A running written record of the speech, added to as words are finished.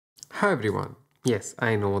Hi everyone. Yes,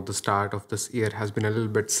 I know the start of this year has been a little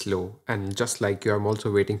bit slow, and just like you, I'm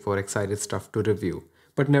also waiting for excited stuff to review.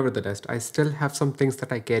 But nevertheless, I still have some things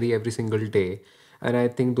that I carry every single day, and I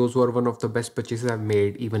think those were one of the best purchases I've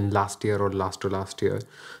made even last year or last to last year.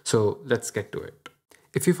 So let's get to it.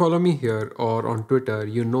 If you follow me here or on Twitter,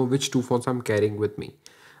 you know which two phones I'm carrying with me.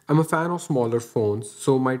 I'm a fan of smaller phones,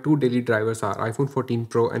 so my two daily drivers are iPhone 14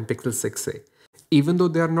 Pro and Pixel 6a. Even though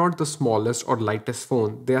they are not the smallest or lightest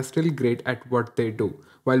phone, they are still great at what they do,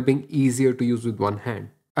 while being easier to use with one hand.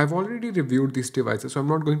 I've already reviewed these devices, so I'm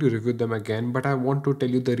not going to review them again, but I want to tell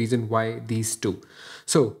you the reason why these two.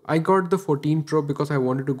 So, I got the 14 Pro because I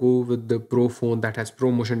wanted to go with the Pro phone that has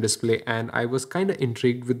Pro Motion display, and I was kind of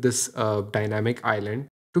intrigued with this dynamic island.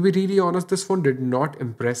 To be really honest, this phone did not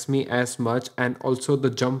impress me as much, and also the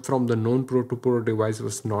jump from the known Pro to Pro device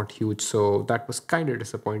was not huge, so that was kind of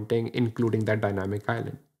disappointing, including that dynamic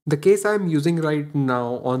island. The case I'm using right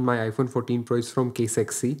now on my iPhone 14 Pro is from Case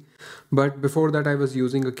XC, but before that I was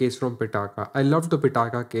using a case from Pitaka. I loved the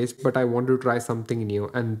Pitaka case, but I want to try something new,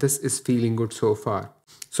 and this is feeling good so far.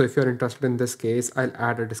 So if you're interested in this case, I'll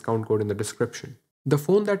add a discount code in the description. The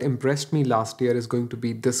phone that impressed me last year is going to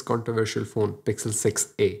be this controversial phone, Pixel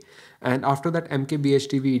 6a. And after that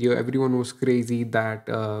MKBHD video, everyone was crazy that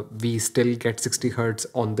we still get 60 Hz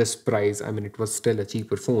on this price. I mean, it was still a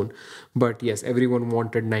cheaper phone. But yes, everyone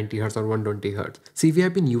wanted 90 Hz or 120 Hz. See, we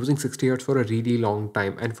have been using 60 Hz for a really long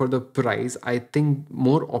time. And for the price, I think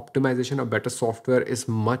more optimization or better software is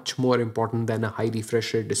much more important than a high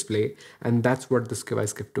refresh rate display. And that's what this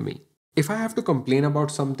device gave to me. If I have to complain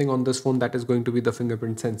about something on this phone, that is going to be the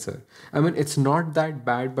fingerprint sensor. I mean, it's not that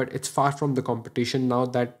bad, but it's far from the competition now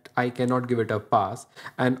that I cannot give it a pass.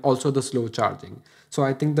 And also the slow charging. So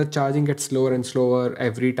I think the charging gets slower and slower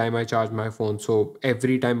every time I charge my phone. So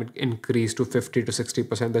every time it increases to 50 to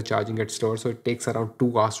 60%, the charging gets slower. So it takes around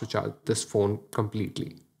 2 hours to charge this phone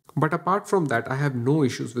completely. But apart from that, I have no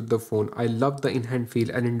issues with the phone. I love the in-hand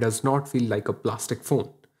feel and it does not feel like a plastic phone.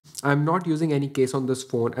 I'm not using any case on this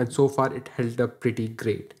phone and so far it held up pretty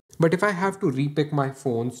great. But if I have to repick my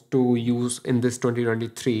phones to use in this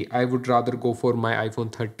 2023, I would rather go for my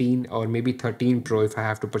iPhone 13 or maybe 13 Pro if I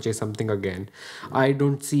have to purchase something again. I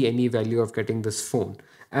don't see any value of getting this phone.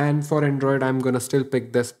 And for Android, I'm gonna still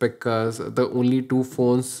pick this because the only two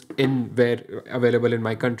phones in where available in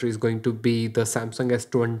my country is going to be the Samsung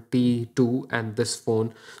S22 and this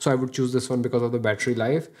phone. So I would choose this one because of the battery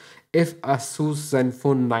life. If Asus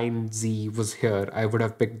Zenfone 9Z was here, I would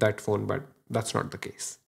have picked that phone, but that's not the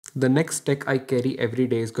case. The next tech I carry every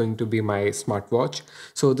day is going to be my smartwatch.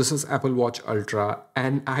 So this is Apple Watch Ultra,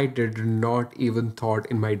 and I did not even thought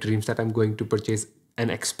in my dreams that I'm going to purchase an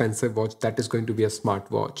expensive watch that is going to be a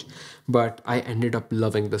smartwatch, but I ended up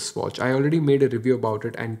loving this watch. I already made a review about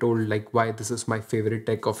it and told like why this is my favorite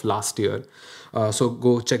tech of last year, so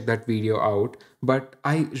go check that video out. But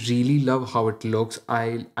I really love how it looks.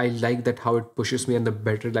 I like that how it pushes me, and the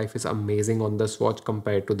battery life is amazing on this watch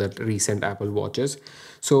compared to the recent Apple watches.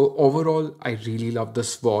 So overall, I really love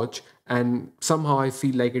this watch, and somehow I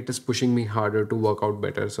feel like it is pushing me harder to work out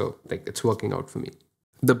better, so like it's working out for me.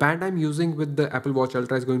 The band I'm using with the Apple Watch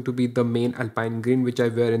Ultra is going to be the main Alpine Green, which I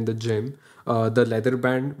wear in the gym, the leather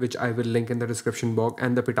band, which I will link in the description box,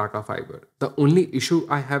 and the Pitaka fiber. The only issue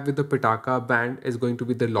I have with the Pitaka band is going to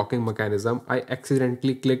be the locking mechanism. I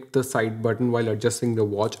accidentally clicked the side button while adjusting the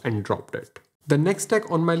watch and dropped it. The next tech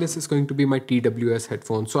on my list is going to be my TWS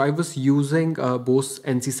headphones. So I was using Bose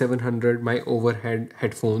NC700, my overhead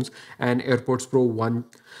headphones, and AirPods Pro 1.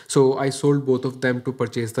 So I sold both of them to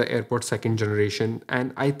purchase the AirPods second generation,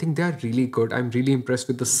 and I think they are really good. I'm really impressed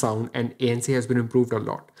with the sound, and ANC has been improved a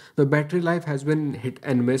lot. The battery life has been hit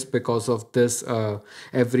and miss because of this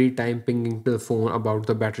every time pinging the phone about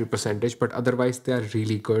the battery percentage, but otherwise they are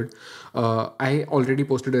really good. I already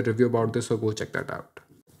posted a review about this, so go check that out.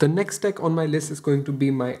 The next tech on my list is going to be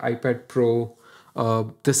my iPad Pro.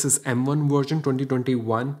 This is M1 version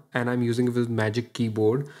 2021 and I'm using it with Magic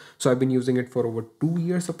Keyboard. So I've been using it for over 2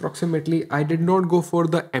 years approximately. I did not go for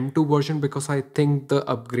the M2 version because I think the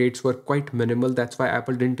upgrades were quite minimal. That's why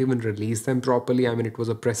Apple didn't even release them properly. I mean, it was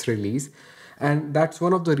a press release. And that's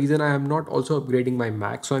one of the reason I am not also upgrading my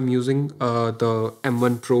Mac. So I'm using the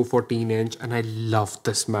M1 Pro 14-inch and I love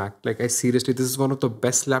this Mac. Like I seriously, this is one of the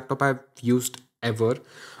best laptop I've used ever.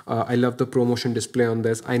 I love the ProMotion display on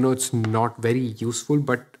this. I know it's not very useful,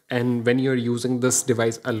 but and when you're using this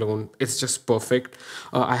device alone, it's just perfect.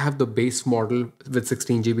 I have the base model with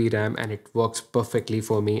 16 GB RAM and it works perfectly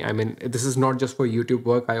for me. I mean, this is not just for YouTube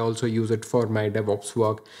work. I also use it for my DevOps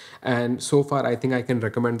work. And so far, I think I can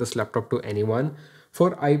recommend this laptop to anyone.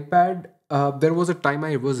 For iPad, There was a time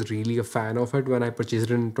I was really a fan of it when I purchased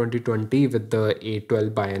it in 2020 with the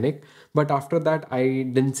A12 Bionic. But after that, I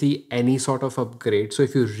didn't see any sort of upgrade. So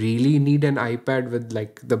if you really need an iPad with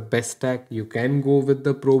like the best tech, you can go with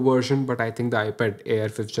the Pro version. But I think the iPad Air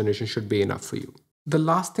 5th generation should be enough for you. The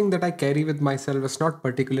last thing that I carry with myself is not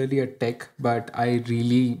particularly a tech, but I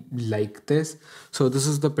really like this. So this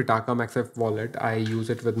is the Pitaka MagSafe wallet. I use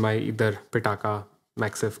it with my either Pitaka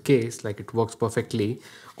MagSafe case, like it works perfectly,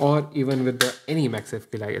 or even with the any MagSafe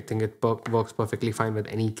case, I think it works perfectly fine with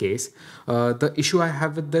any case. The issue I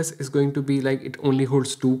have with this is going to be like it only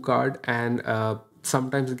holds two card, and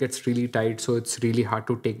sometimes it gets really tight, so it's really hard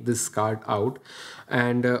to take this card out.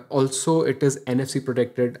 And also it is NFC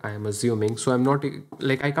protected, I am assuming, so I'm not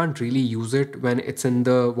like I can't really use it when it's in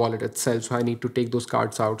the wallet itself, so I need to take those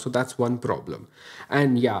cards out. So that's one problem.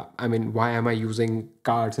 And yeah, I mean, why am I using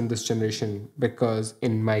cards in this generation? Because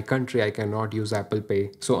in my country I cannot use Apple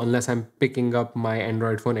Pay, so unless I'm picking up my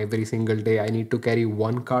Android phone every single day, I need to carry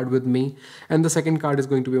one card with me, and the second card is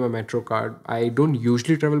going to be my metro card. I don't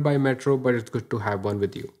usually travel by metro, but it's good to have one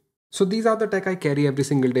with you. So these are the tech I carry every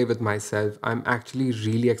single day with myself. I'm actually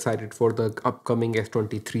really excited for the upcoming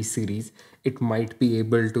S23 series. It might be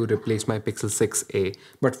able to replace my Pixel 6a,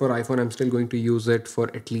 but for iPhone, I'm still going to use it for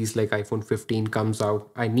at least like iPhone 15 comes out.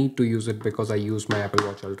 I need to use it because I use my Apple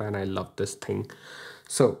Watch Ultra and I love this thing.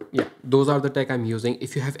 So yeah, those are the tech I'm using.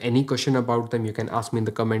 If you have any question about them, you can ask me in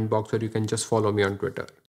the comment box or you can just follow me on Twitter.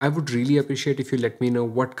 I would really appreciate if you let me know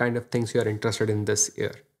what kind of things you are interested in this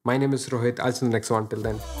year. My name is Rohit. I'll see you in the next one. Till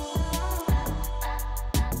then.